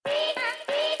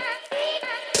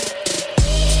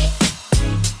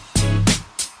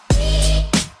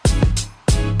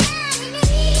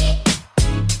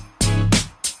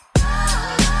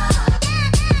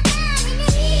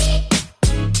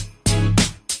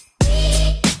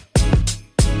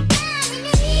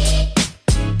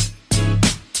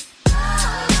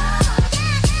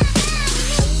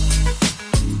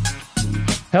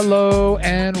Hello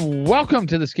and welcome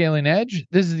to the Scaling Edge.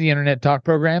 This is the internet talk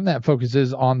program that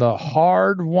focuses on the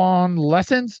hard-won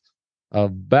lessons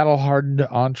of battle-hardened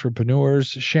entrepreneurs,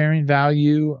 sharing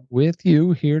value with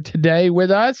you. Here today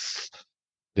with us,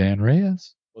 Dan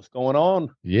Reyes. What's going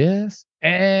on? Yes.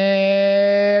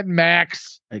 And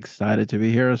Max. Excited to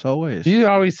be here as always. You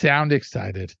always sound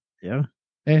excited. Yeah.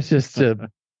 It's just a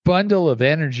bundle of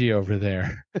energy over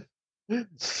there.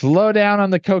 Slow down on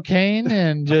the cocaine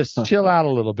and just chill out a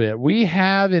little bit. We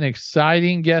have an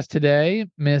exciting guest today,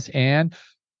 Miss Ann.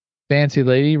 Fancy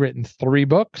lady, written 3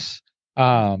 books,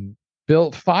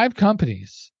 built 5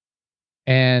 companies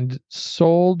and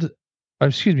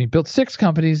built 6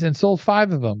 companies and sold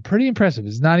 5 of them. Pretty impressive.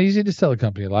 It's not easy to sell a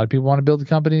company. A lot of people want to build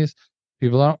companies.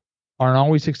 People aren't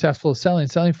always successful at selling.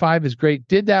 Selling 5 is great.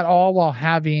 Did that all while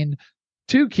having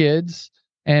 2 kids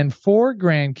and 4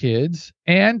 grandkids.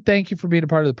 And thank you for being a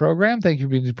part of the program. Thank you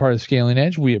for being a part of Scaling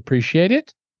Edge. We appreciate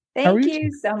it. Thank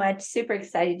you so much. Super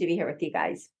excited to be here with you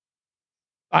guys.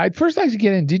 I'd first like to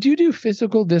get in. Did you do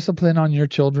physical discipline on your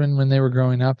children when they were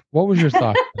growing up? What was your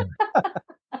thought?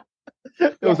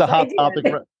 It was a hot topic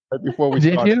right before we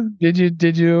started.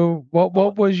 Did you?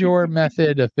 What was your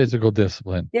method of physical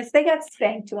discipline? Yes, they got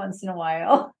spanked once in a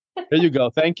while. There you go.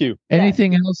 Thank you.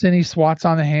 Anything else? Any swats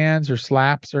on the hands or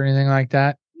slaps or anything like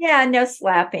that? Yeah, no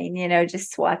slapping,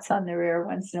 just swats on the rear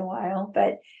once in a while.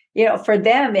 But, for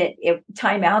them, it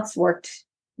timeouts worked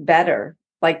better.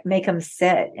 Like make them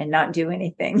sit and not do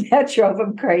anything. That drove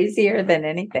them crazier than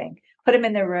anything. Put them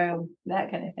in their room, that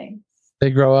kind of thing.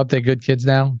 They grow up. They're good kids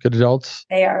now, good adults.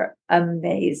 They are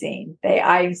amazing.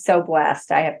 I'm so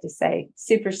blessed, I have to say.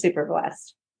 Super, super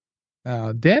blessed.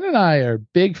 Dan and I are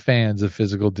big fans of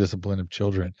physical discipline of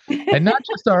children, and not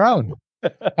just our own.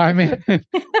 I mean,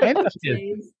 any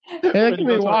kids. They can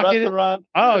be walking.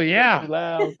 Oh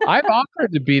yeah, I've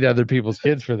offered to beat other people's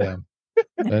kids for them,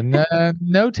 and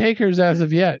no takers as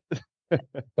of yet.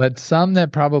 But some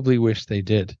that probably wish they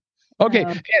did. Okay,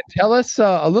 tell us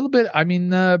a little bit. I mean,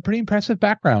 pretty impressive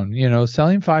background.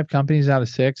 Selling 5 companies out of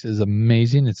 6 is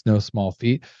amazing. It's no small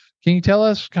feat. Can you tell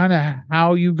us kind of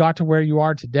how you got to where you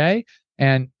are today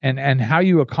and how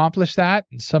you accomplished that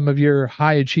and some of your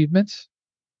high achievements?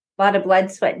 A lot of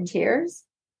blood, sweat, and tears.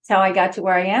 That's how I got to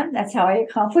where I am. That's how I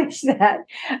accomplished that.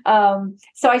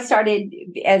 So I started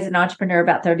as an entrepreneur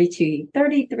about 33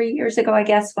 years ago, I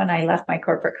guess, when I left my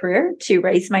corporate career to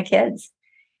raise my kids.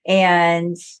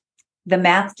 And the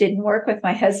math didn't work with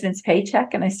my husband's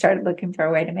paycheck, and I started looking for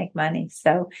a way to make money.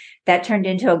 So that turned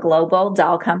into a global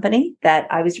doll company that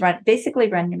I was basically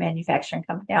running a manufacturing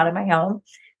company out of my home.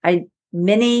 I had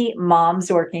many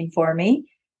moms working for me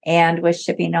and was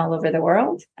shipping all over the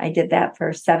world. I did that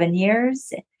for 7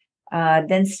 years,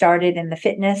 then started in the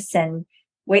fitness and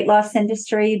weight loss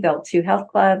industry, built 2 health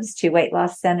clubs, 2 weight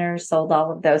loss centers, sold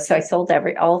all of those. So I sold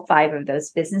all 5 of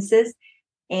those businesses.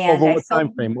 And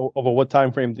over what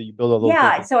time frame did you build all those?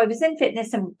 Yeah, so I was in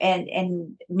fitness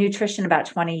and nutrition about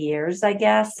 20 years, I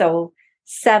guess. So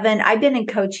 7. I've been in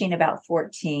coaching about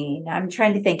 14. I'm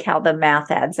trying to think how the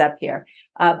math adds up here.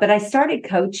 But I started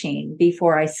coaching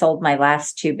before I sold my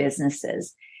last 2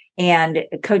 businesses. And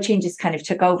coaching just kind of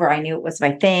took over. I knew it was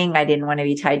my thing. I didn't want to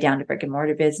be tied down to brick and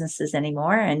mortar businesses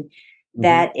anymore. And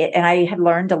and I had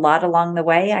learned a lot along the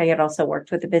way. I had also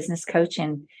worked with a business coach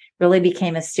and really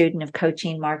became a student of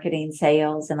coaching, marketing,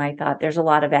 sales. And I thought there's a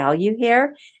lot of value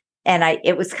here. And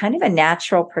it was kind of a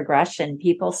natural progression.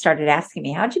 People started asking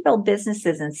me, how'd you build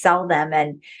businesses and sell them?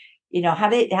 And, how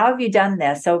have you done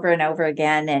this over and over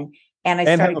again? And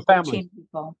I started coaching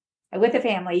people with a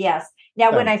family. Yes.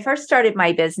 Now, when I first started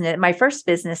my first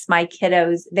business, my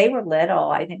kiddos, they were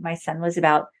little. I think my son was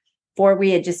about 4.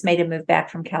 We had just made a move back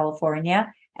from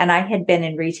California, and I had been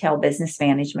in retail business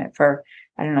management for,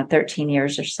 13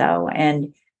 years or so.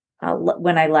 And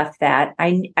when I left that,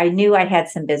 I knew I had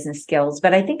some business skills,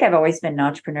 but I think I've always been an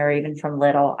entrepreneur, even from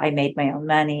little. I made my own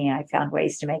money. I found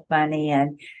ways to make money.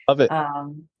 And love it.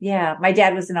 My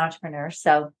dad was an entrepreneur.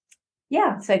 So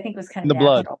I think it was kind of in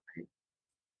the natural.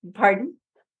 Blood. Pardon?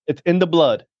 It's in the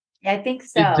blood. I think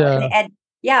so. And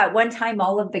at one time,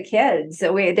 all of the kids,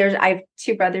 I have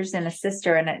 2 brothers and a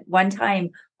sister. And at one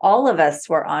time, all of us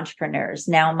were entrepreneurs.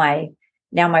 Now my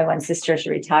one sister's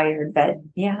retired, but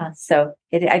so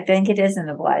I think it is in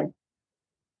the blood.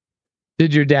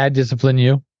 Did your dad discipline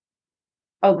you?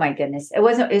 Oh my goodness. It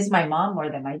was my mom more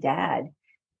than my dad.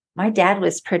 My dad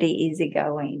was pretty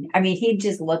easygoing. I mean, he'd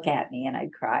just look at me and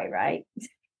I'd cry, right?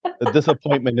 The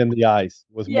disappointment in the eyes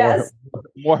was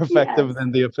more effective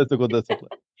than the physical discipline.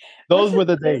 Those were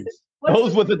the days.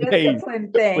 Those were the days.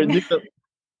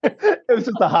 It was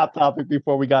just a hot topic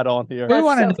before we got on here. We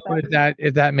want to know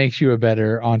if that makes you a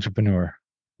better entrepreneur.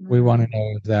 We want to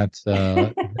know if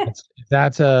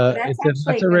that's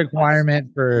a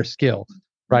requirement for skill,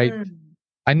 right?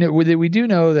 I know we do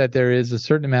know that there is a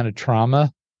certain amount of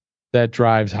trauma that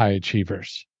drives high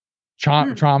achievers.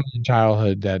 Trauma in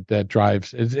childhood that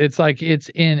drives it's like it's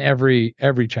in every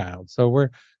child. So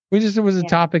it was a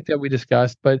topic that we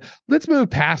discussed, but let's move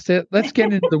past it. Let's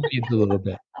get into the weeds a little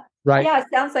bit. Right. Yeah, it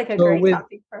sounds like a great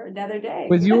topic for another day.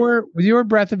 With your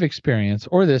breadth of experience,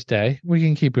 or this day, we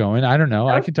can keep going. I don't know.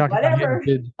 I could talk about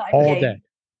it all day.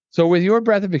 So with your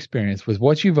breadth of experience, with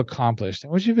what you've accomplished,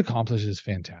 and what you've accomplished is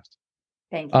fantastic.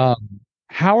 Thank you.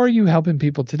 How are you helping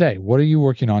people today? What are you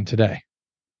working on today?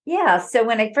 Yeah. So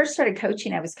when I first started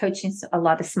coaching, I was coaching a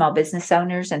lot of small business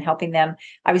owners and helping them.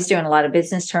 I was doing a lot of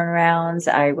business turnarounds.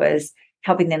 I was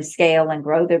helping them scale and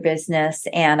grow their business.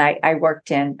 And I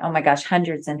worked in, oh my gosh,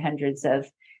 hundreds and hundreds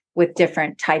with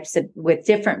different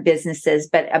businesses,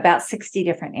 but about 60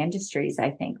 different industries, I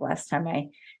think, last time I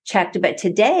checked. But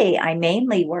today I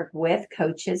mainly work with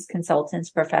coaches,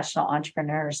 consultants, professional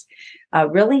entrepreneurs,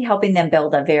 really helping them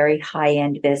build a very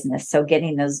high-end business. So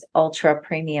getting those ultra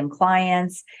premium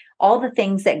clients, all the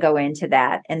things that go into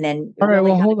that. And then all right,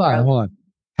 well, hold on.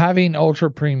 Having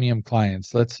ultra premium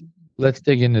clients, let's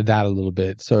dig into that a little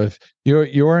bit. So if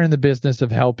you're in the business of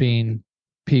helping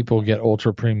people get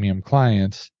ultra premium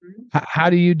clients, how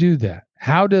do you do that?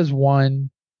 How does one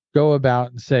go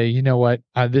about and say, you know what,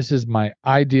 this is my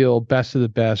ideal, best of the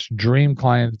best, dream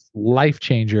client, life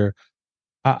changer.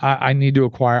 I want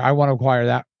to acquire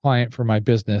that client for my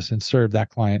business and serve that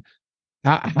client.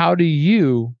 How do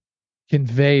you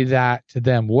convey that to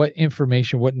them? What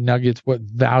information, what nuggets, what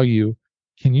value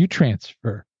can you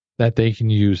transfer that they can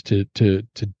use to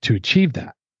achieve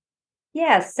that?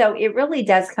 Yes. So it really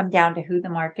does come down to who the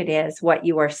market is, what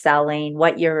you are selling,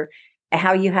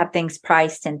 how you have things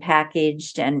priced and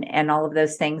packaged and all of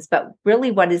those things. But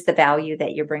really, what is the value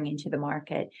that you're bringing to the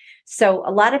market? So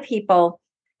a lot of people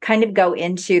kind of go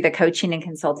into the coaching and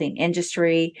consulting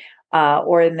industry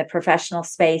or in the professional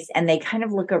space, and they kind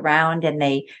of look around and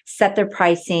they set their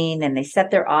pricing and they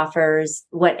set their offers,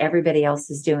 what everybody else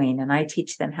is doing. And I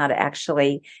teach them how to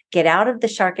actually get out of the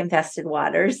shark infested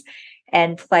waters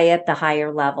and play at the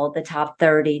higher level, the top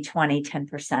 30, 20,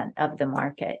 10% of the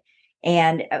market.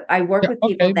 And I work with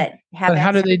people that have. But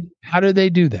how do they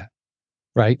do that?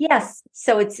 Right. Yes.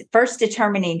 So it's first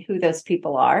determining who those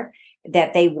people are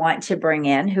that they want to bring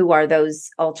in, who are those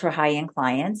ultra high end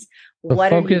clients. So what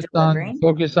focus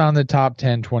on the top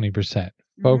 10, 20%.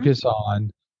 Focus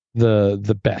on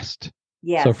the best.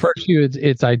 Yes. So first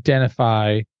it's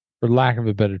identify, for lack of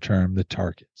a better term, the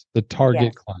targets, the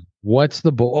target client. What's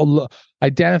the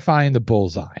identifying the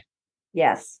bullseye?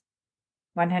 Yes,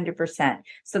 100%.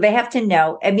 So they have to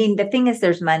know. I mean, the thing is,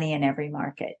 there's money in every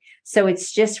market. So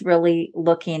it's just really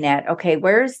looking at, okay,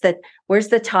 where's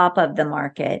the top of the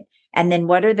market? And then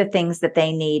what are the things that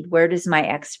they need? Where does my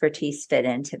expertise fit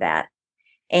into that?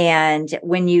 And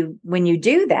when you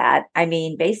do that, I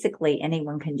mean, basically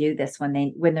anyone can do this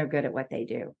when they're good at what they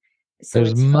do. So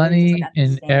there's money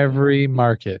in every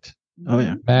market. Oh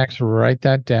yeah. Max, write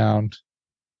that down.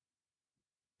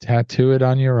 Tattoo it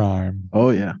on your arm. Oh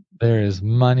yeah. There is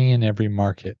money in every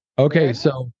market. Okay,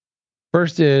 so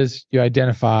first is you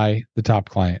identify the top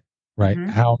client, right?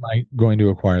 How am I going to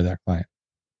acquire that client?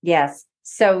 Yes.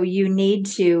 So you need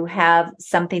to have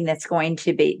something that's going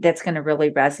to really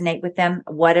resonate with them.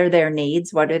 What are their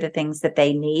needs? What are the things that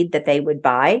they need that they would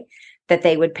buy, that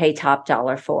they would pay top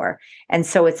dollar for? And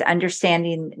so it's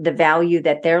understanding the value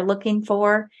that they're looking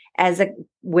for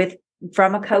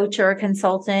from a coach or a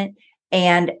consultant,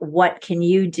 and what can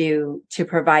you do to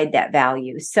provide that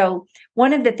value? So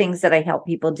one of the things that I help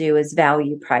people do is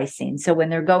value pricing. So when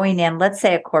they're going in, let's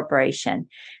say a corporation,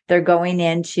 they're going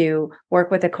in to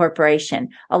work with a corporation.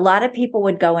 A lot of people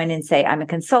would go in and say, I'm a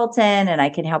consultant and I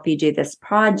can help you do this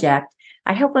project.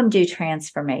 I help them do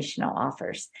transformational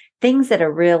offers, things that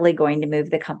are really going to move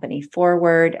the company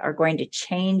forward, are going to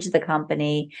change the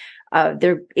company.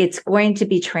 It's going to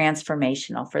be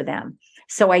transformational for them.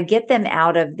 So I get them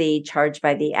out of the charge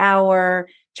by the hour,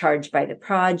 charge by the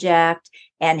project,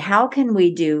 and how can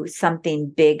we do something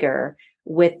bigger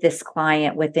with this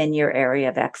client within your area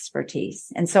of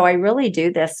expertise? And so I really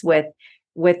do this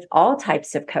with all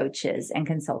types of coaches and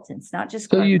consultants, not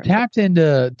just. So you tapped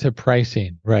into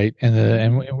pricing, right?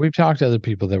 And we've talked to other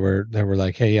people that were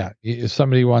like, hey, yeah, if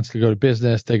somebody wants to go to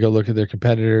business, they go look at their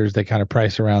competitors, they kind of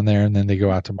price around there, and then they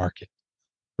go out to market,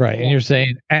 right? Yeah. And you're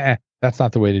saying that's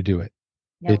not the way to do it.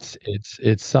 No.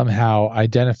 It's somehow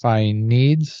identifying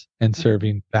needs and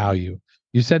serving value.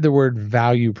 You said the word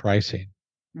value pricing.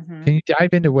 Can you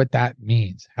dive into what that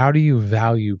means? How do you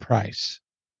value price?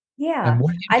 Yeah. And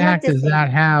what impact does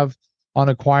that have on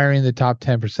acquiring the top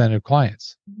 10% of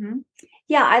clients? Mm-hmm.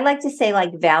 Yeah, I like to say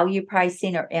like value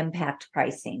pricing or impact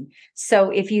pricing.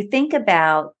 So if you think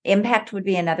about impact would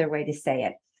be another way to say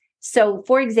it. So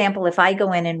for example, if I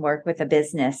go in and work with a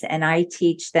business and I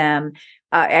teach them,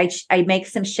 I make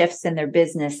some shifts in their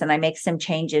business and I make some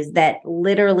changes that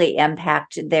literally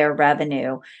impact their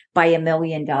revenue by $1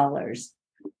 million.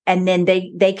 And then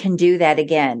they can do that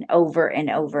again over and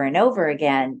over and over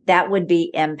again. That would be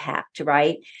impact,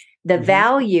 right? The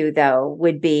value, though,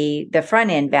 would be the front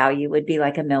end value would be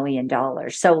like $1 million.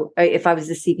 So if I was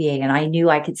a CPA and I knew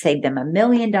I could save them $1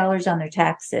 million on their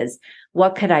taxes,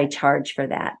 what could I charge for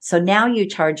that? So now you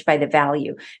charge by the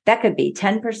value. That could be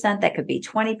 10%, that could be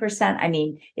 20%. I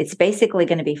mean, it's basically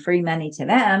going to be free money to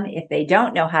them if they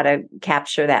don't know how to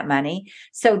capture that money.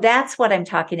 So that's what I'm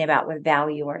talking about with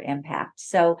value or impact.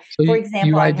 So for example,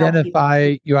 you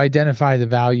identify the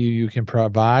value you can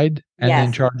provide and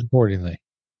then charge accordingly.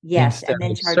 Yes.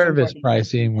 Instead of service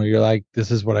pricing where you're like,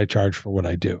 this is what I charge for what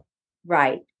I do.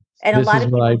 Right. And a lot of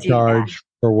people I charge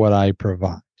for what I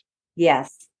provide.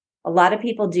 Yes. A lot of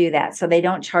people do that. So they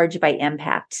don't charge by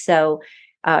impact. So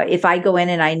if I go in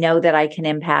and I know that I can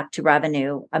impact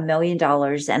revenue $1 million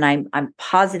and I'm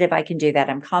positive I can do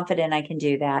that. I'm confident I can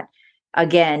do that.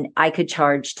 Again, I could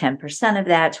charge 10% of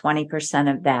that,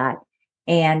 20% of that.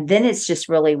 And then it's just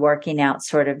really working out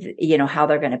sort of, how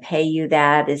they're going to pay you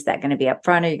that. Is that going to be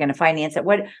upfront? Are you going to finance it?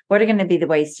 What are going to be the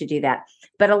ways to do that?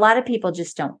 But a lot of people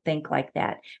just don't think like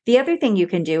that. The other thing you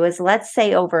can do is, let's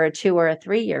say over a 2 or a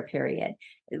 3 year period,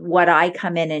 what I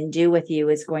come in and do with you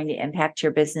is going to impact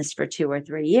your business for 2 or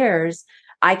 3 years.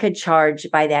 I could charge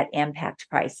by that impact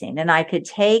pricing, and I could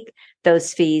take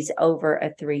those fees over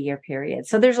a 3 year period.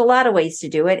 So there's a lot of ways to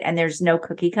do it, and there's no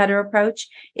cookie cutter approach.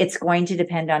 It's going to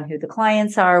depend on who the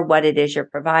clients are, what it is you're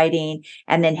providing,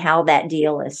 and then how that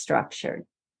deal is structured.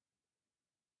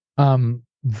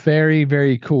 Very,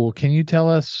 very cool. Can you tell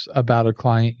us about a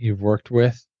client you've worked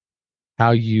with,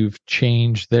 how you've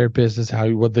changed their business,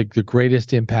 what the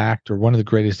greatest impact or one of the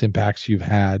greatest impacts you've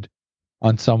had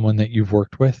on someone that you've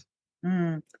worked with?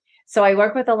 So I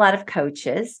work with a lot of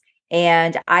coaches,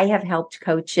 and I have helped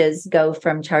coaches go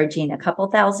from charging a couple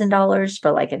 $1,000s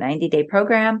for like a 90-day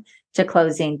program to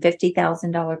closing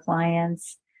 $50,000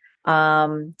 clients.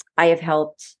 I have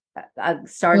helped a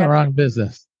startup. The wrong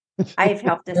business. I have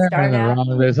helped a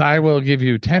startup. I will give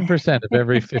you 10% of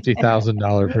every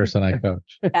 $50,000 person I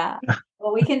coach. Yeah.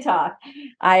 Well, we can talk.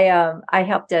 I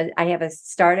have a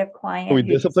startup client. Can we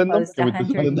discipline them? Can we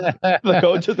discipline the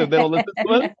coaches if they don't listen to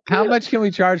us? How much can we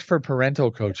charge for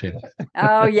parental coaching?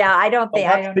 Oh yeah, I don't think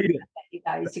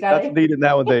that's needed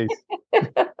nowadays.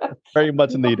 Very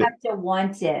much needed. You have to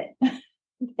want it.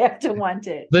 They have to want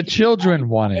it. The children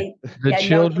want it. The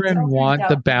children want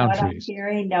the boundaries.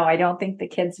 No, I don't think the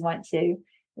kids want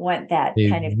that they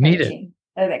kind of coaching.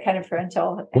 That kind of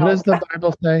parental help. What does the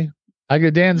Bible say?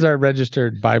 Dan's our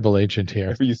registered Bible agent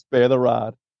here. If you spare the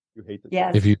rod, you hate the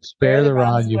child. If you spare the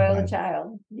rod, you spoil the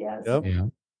child. Yes. Yep.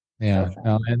 Yeah.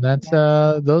 No, and that's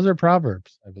those are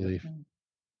Proverbs, I believe.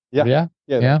 Yeah.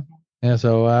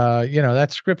 So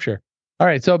that's scripture. All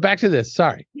right. So back to this.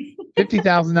 Sorry.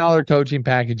 $50,000 coaching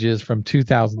packages from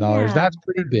 $2,000. Yeah. That's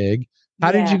pretty big.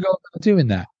 How did you go about doing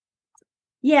that?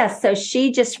 Yeah, so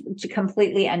she just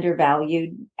completely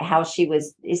undervalued how she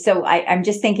was. So I'm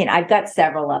just thinking, I've got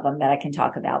several of them that I can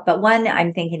talk about. But one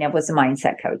I'm thinking of was a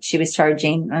mindset coach. She was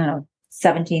charging, I don't know,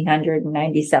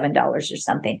 $1,797 or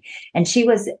something. And she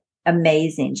was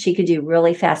amazing. She could do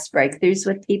really fast breakthroughs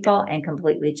with people and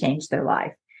completely change their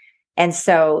life. And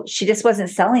so she just wasn't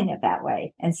selling it that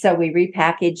way. And so we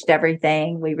repackaged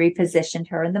everything. We repositioned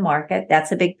her in the market.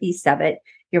 That's a big piece of it.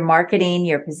 Your marketing,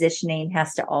 your positioning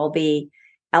has to all be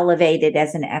elevated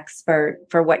as an expert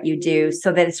for what you do,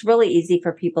 so that it's really easy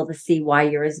for people to see why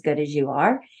you're as good as you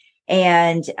are.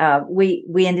 And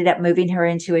we ended up moving her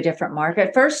into a different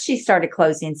market. First, she started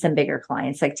closing some bigger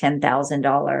clients, like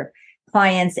 $10,000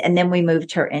 clients. And then we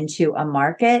moved her into a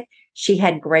market. She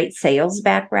had great sales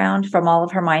background from all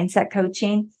of her mindset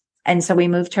coaching. And so we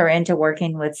moved her into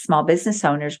working with small business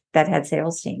owners that had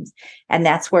sales teams. And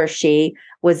that's where she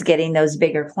was getting those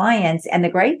bigger clients. And the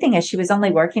great thing is she was only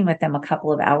working with them a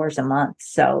couple of hours a month.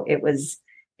 So it was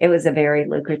a very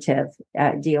lucrative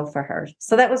deal for her.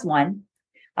 So that was one.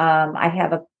 I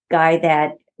have a guy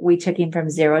that we took him from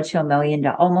zero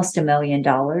to almost $1 million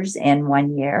in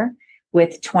 1 year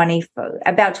with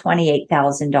about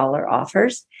 $28,000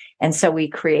 offers. And so we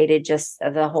created just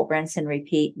the whole rinse and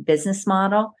repeat business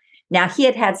model. Now, he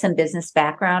had some business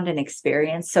background and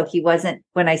experience. So he wasn't,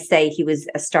 when I say he was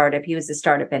a startup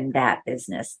in that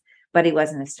business. but he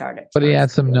wasn't a startup. But he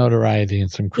had some notoriety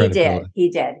and some credibility. He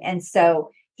did. And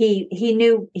so he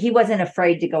knew he wasn't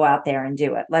afraid to go out there and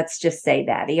do it. Let's just say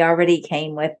that. He already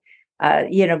came with,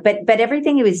 but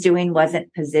everything he was doing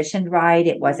wasn't positioned right.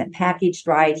 It wasn't packaged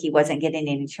right. He wasn't getting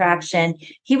any traction.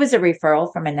 He was a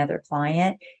referral from another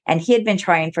client, and he had been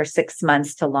trying for 6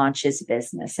 months to launch his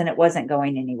business, and it wasn't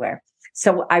going anywhere.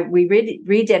 So we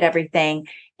redid everything,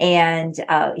 and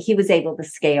he was able to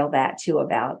scale that to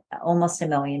about almost $1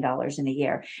 million in a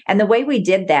year. And the way we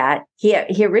did that,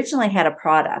 he originally had a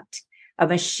product, a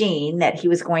machine that he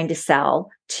was going to sell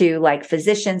to like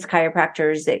physicians,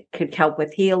 chiropractors that could help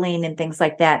with healing and things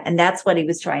like that. And that's what he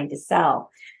was trying to sell.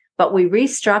 But we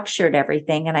restructured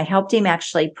everything, and I helped him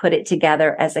actually put it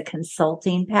together as a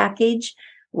consulting package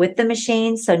with the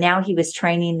machine. So now he was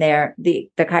training the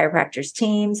chiropractors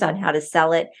teams on how to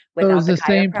sell it. So it was the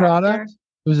same product?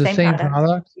 It was the same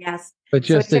product? Yes. But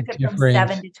just a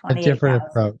different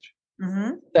approach.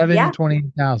 Mm-hmm. 7 to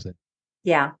 28,000.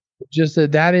 Yeah. Just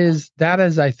that is,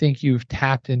 I think you've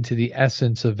tapped into the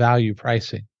essence of value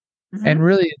pricing. Mm-hmm. And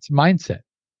really it's mindset.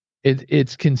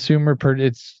 It's consumer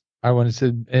it's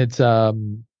buyer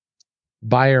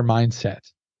mindset,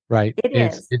 right?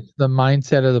 It's the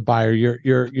mindset of the buyer.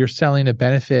 You're selling a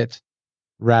benefit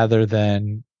rather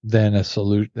than a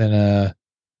solution, than a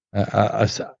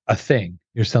thing.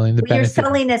 You're selling the benefit. You're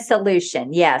selling a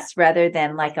solution, yes, rather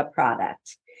than like a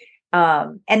product.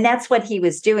 And that's what he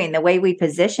was doing. The way we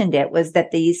positioned it was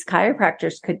that these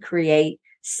chiropractors could create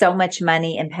so much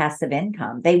money in passive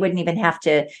income. They wouldn't even have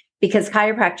to, because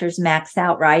chiropractors max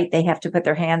out, right? They have to put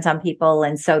their hands on people,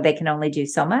 and so they can only do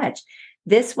so much.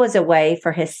 This was a way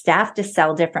for his staff to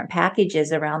sell different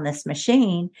packages around this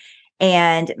machine.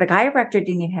 And the chiropractor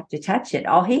didn't even have to touch it.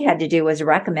 All he had to do was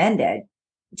recommend it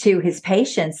to his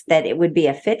patients that it would be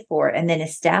a fit for it. And then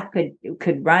his staff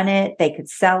could run it. They could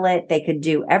sell it. They could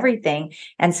do everything.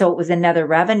 And so it was another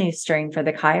revenue stream for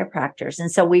the chiropractors. And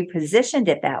so we positioned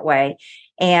it that way.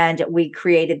 And we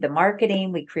created the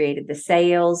marketing, we created the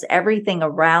sales, everything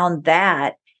around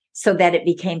that, so that it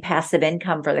became passive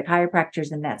income for the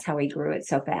chiropractors. And that's how he grew it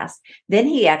so fast. Then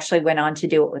he actually went on to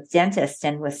do it with dentists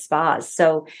and with spas.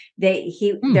 So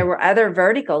there were other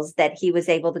verticals that he was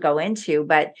able to go into,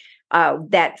 but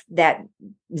that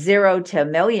 0 to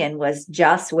 $1 million was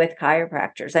just with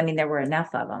chiropractors. I mean, there were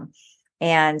enough of them.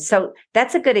 And so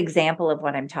that's a good example of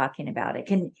what I'm talking about. It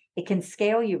can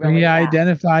scale you really fast. He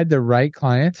identified the right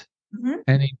client, mm-hmm.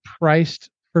 and he priced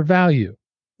for value.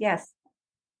 Yes.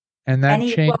 And that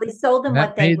changed. Well, he sold them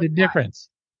what they made the difference.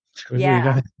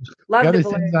 Yeah. Love the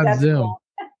balloons. On Zoom. Cool.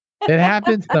 It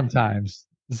happens sometimes.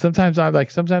 Sometimes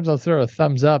I'll throw a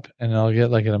thumbs up and I'll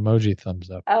get like an emoji thumbs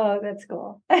up. Oh, that's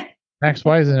cool. Max,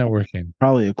 why isn't it working?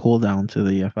 Probably a cooldown to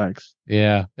the effects.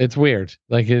 Yeah, it's weird.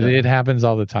 Like it happens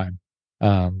all the time.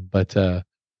 But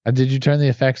did you turn the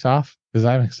effects off? Because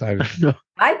I'm excited.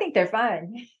 I think they're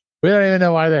fun. We don't even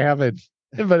know why they happen,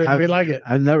 but we like it.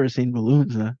 I've never seen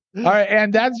balloons. All right,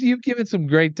 and you've given some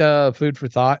great food for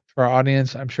thought for our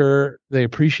audience. I'm sure they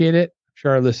appreciate it. I'm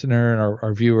sure our listener and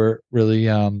our viewer really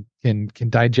can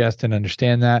digest and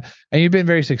understand that. And you've been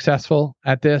very successful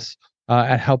at this,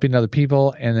 at helping other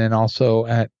people, and then also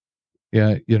at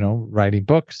writing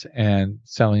books and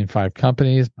selling 5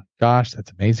 companies. My gosh,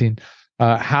 that's amazing.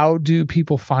 How do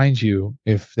people find you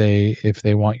if they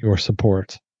want your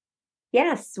support?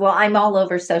 Yes. Well, I'm all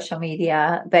over social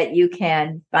media, but you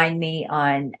can find me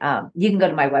on, you can go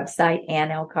to my website,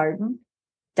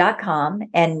 AnnLCarden.com,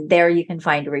 and there you can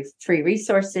find free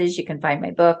resources. You can find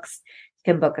my books.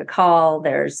 You can book a call.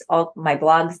 There's all my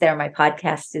blogs there. My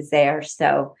podcast is there.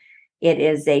 So it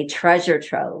is a treasure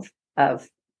trove of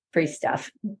free stuff.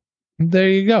 There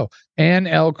you go.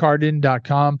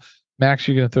 AnnLCarden.com. Max,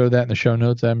 you're going to throw that in the show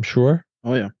notes, I'm sure.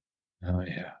 Oh, yeah. Oh,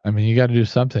 yeah. I mean, you got to do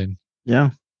something. Yeah.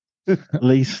 At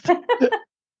least.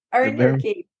 Earn your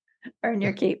keep. Earn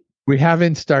your keep. We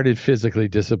haven't started physically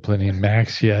disciplining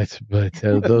Max yet, but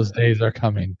those days are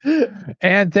coming.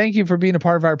 And thank you for being a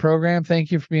part of our program. Thank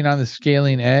you for being on the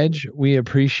Scaling Edge. We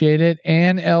appreciate it.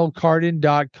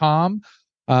 AnnLCarden.com.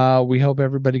 We hope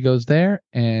everybody goes there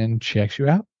and checks you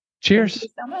out. Cheers. Thank you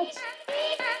so much.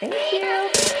 Thank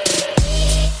you.